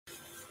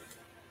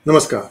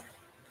Namaskar.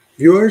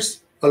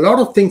 Viewers, a lot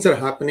of things are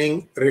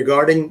happening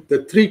regarding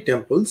the three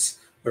temples,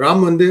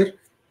 Ram Mandir,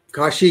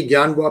 Kashi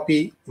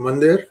Gyanvapi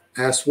Mandir,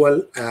 as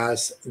well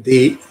as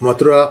the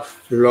Mathura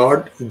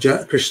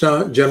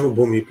Krishna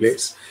Janmabhoomi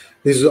place.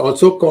 This is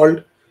also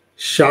called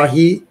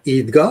Shahi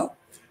Eidgah.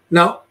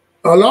 Now,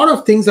 a lot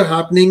of things are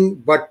happening,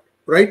 but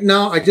right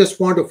now I just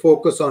want to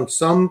focus on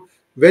some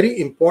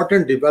very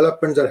important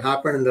developments that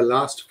happened in the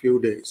last few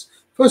days.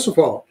 First of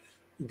all,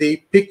 the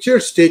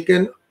pictures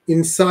taken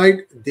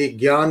inside the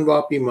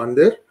Gyanvapi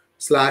Mandir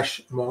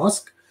 /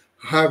 mosque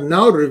have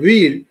now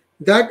revealed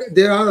that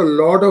there are a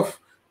lot of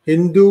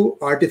Hindu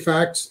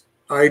artifacts,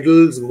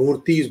 idols,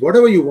 murtis,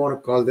 whatever you want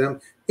to call them,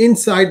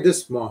 inside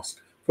this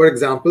mosque. For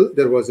example,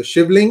 there was a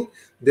shivling.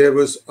 There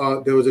was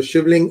a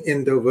shivling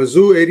in the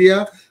Wazu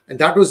area, and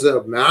that was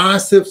a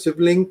massive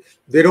shivling.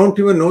 They don't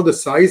even know the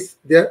size.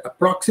 They're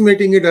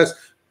approximating it as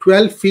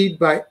 12 feet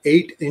by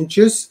 8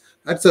 inches.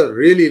 That's a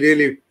really,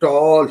 really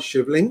tall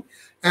shivling.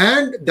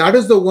 And that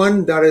is the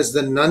one that is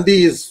the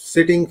Nandi is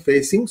sitting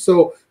facing.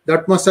 So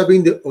that must have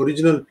been the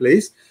original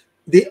place.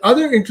 The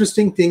other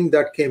interesting thing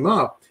that came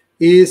up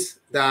is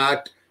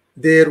that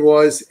there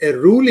was a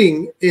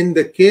ruling in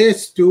the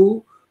case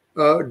to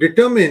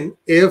determine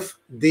if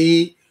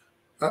the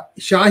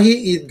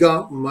Shahi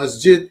Eidgah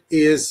Masjid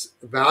is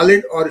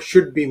valid or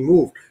should be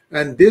moved.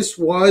 And this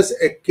was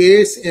a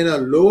case in a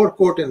lower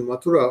court in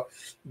Mathura.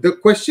 The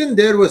question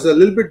there was a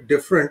little bit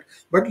different,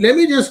 but let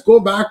me just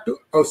go back to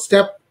a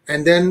step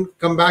and then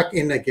come back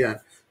in again.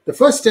 The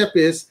first step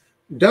is,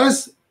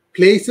 does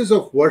Places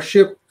of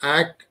Worship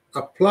Act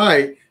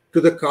apply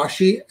to the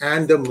Kashi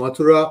and the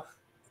Mathura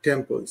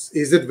temples?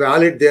 Is it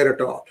valid there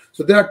at all?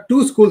 So there are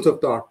two schools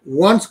of thought.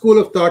 One school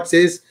of thought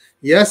says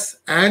yes,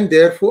 and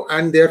therefore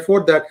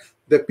that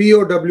the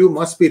POW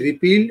must be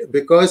repealed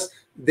because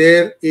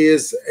there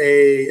is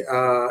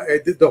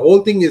the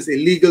whole thing is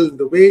illegal in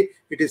the way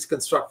it is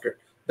constructed.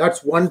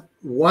 That's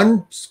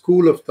one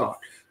school of thought.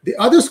 The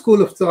other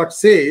school of thought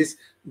says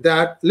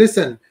that,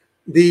 listen,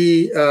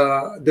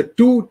 the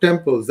two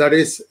temples, that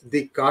is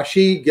the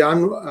Kashi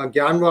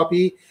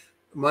Gyanvapi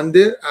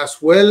Mandir as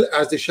well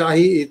as the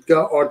Shahi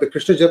Eidgah or the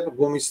Krishna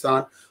Janmabhoomi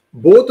Sthan,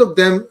 both of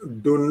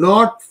them do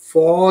not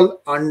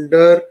fall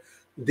under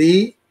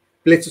the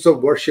Places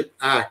of Worship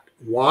Act.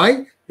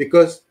 Why?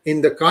 Because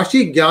in the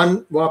Kashi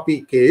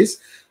Gyanvapi case,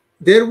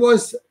 there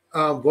was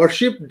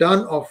worship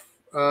done of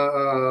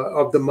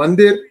the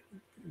mandir,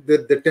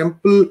 the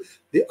temple,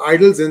 the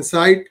idols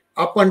inside,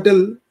 up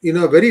until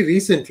very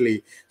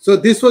recently. So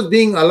this was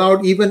being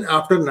allowed even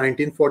after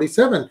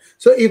 1947.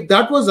 So if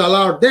that was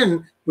allowed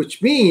then,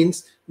 which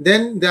means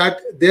then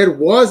that there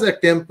was a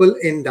temple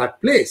in that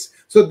place.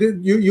 So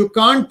you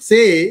can't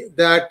say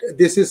that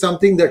this is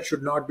something that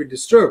should not be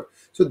disturbed.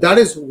 So that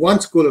is one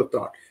school of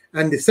thought.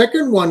 And the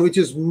second one, which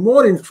is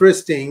more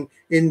interesting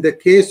in the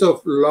case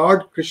of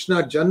Lord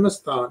Krishna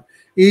Janmasthan,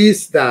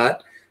 is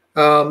that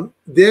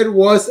there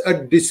was a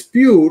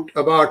dispute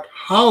about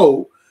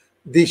how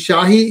the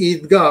Shahi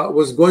Eidgah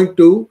was going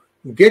to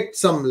get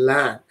some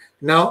land.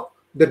 Now,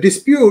 the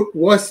dispute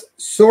was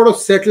sort of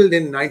settled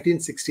in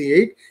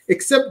 1968,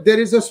 except there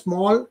is a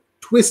small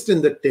twist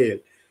in the tale.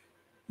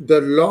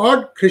 The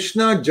Lord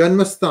Krishna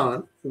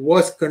Janmasthan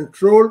was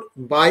controlled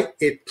by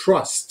a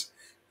trust,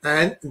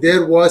 and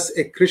there was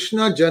a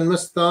Krishna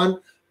Janmasthan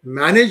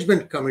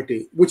Management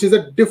Committee, which is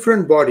a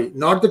different body,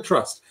 not the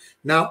trust.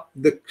 Now,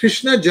 the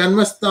Krishna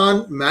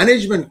Janmasthan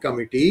Management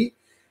Committee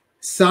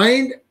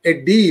signed a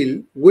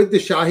deal with the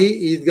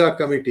Shahi Eidgah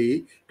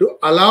Committee to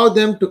allow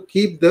them to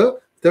keep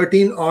the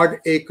 13 odd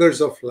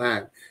acres of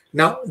land.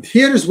 Now,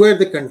 here is where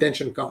the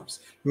contention comes.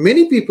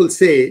 Many people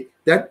say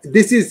that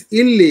this is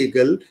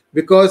illegal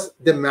because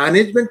the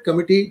management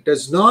committee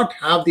does not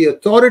have the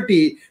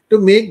authority to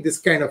make this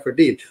kind of a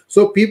deal.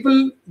 So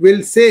people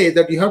will say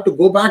that you have to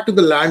go back to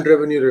the land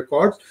revenue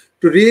records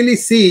to really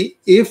see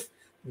if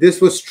this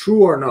was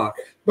true or not.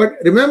 But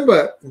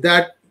remember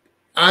that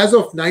as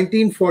of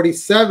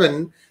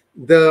 1947,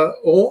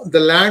 the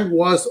land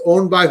was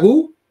owned by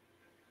who?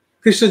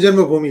 Krishna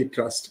Janmabhoomi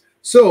Trust.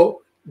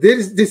 So there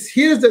is this.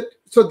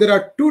 So there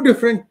are two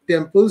different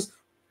temples,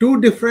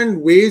 two different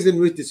ways in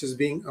which this is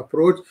being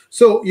approached.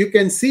 So you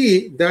can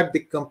see that the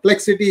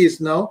complexity is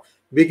now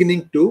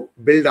beginning to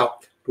build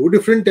up. Two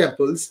different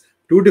temples,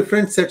 two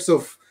different sets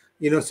of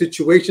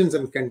situations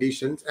and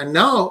conditions. And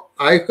now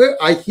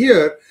I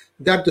hear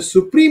that the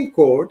Supreme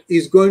Court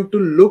is going to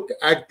look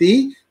at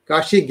the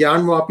Kashi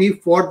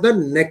Gyanvapi for the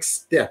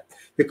next step,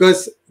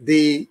 because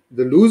the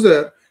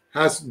loser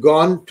has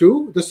gone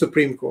to the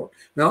Supreme Court.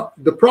 Now,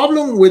 the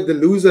problem with the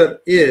loser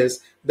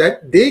is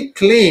that they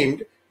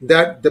claimed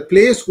that the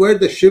place where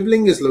the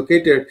shivling is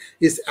located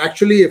is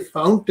actually a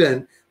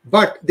fountain,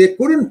 but they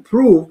couldn't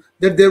prove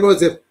that there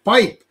was a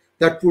pipe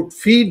that would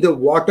feed the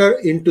water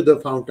into the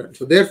fountain.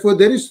 So therefore,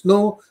 there is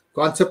no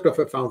concept of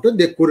a fountain.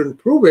 They couldn't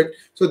prove it.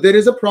 So there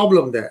is a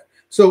problem there.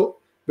 So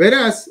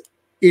whereas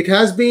it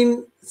has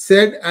been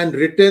said and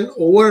written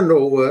over and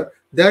over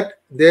that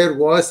there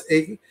was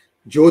a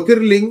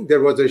Jyotirling, there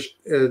was a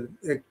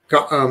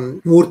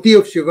Murti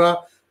of Shiva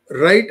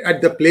right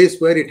at the place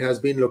where it has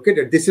been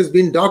located. This has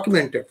been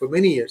documented for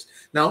many years.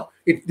 Now,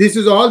 this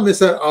is all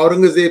Mr.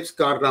 Aurangzeb's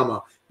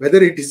Karnama.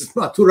 Whether it is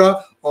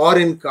Mathura or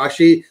in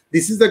Kashi,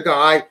 this is the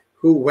guy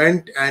who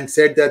went and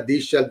said that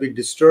these shall be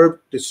disturbed,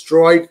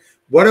 destroyed,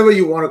 whatever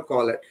you want to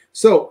call it.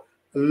 So,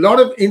 a lot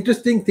of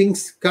interesting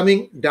things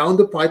coming down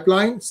the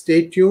pipeline.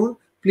 Stay tuned.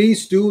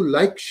 Please do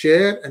like,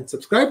 share, and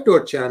subscribe to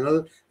our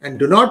channel. And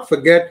do not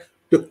forget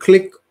to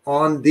click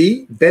on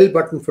the bell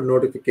button for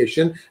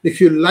notification.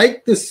 If you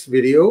like this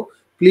video,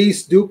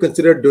 please do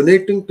consider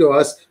donating to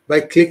us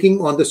by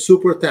clicking on the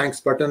super thanks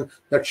button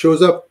that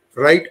shows up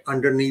right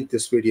underneath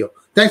this video.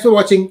 Thanks for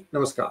watching.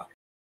 Namaskar.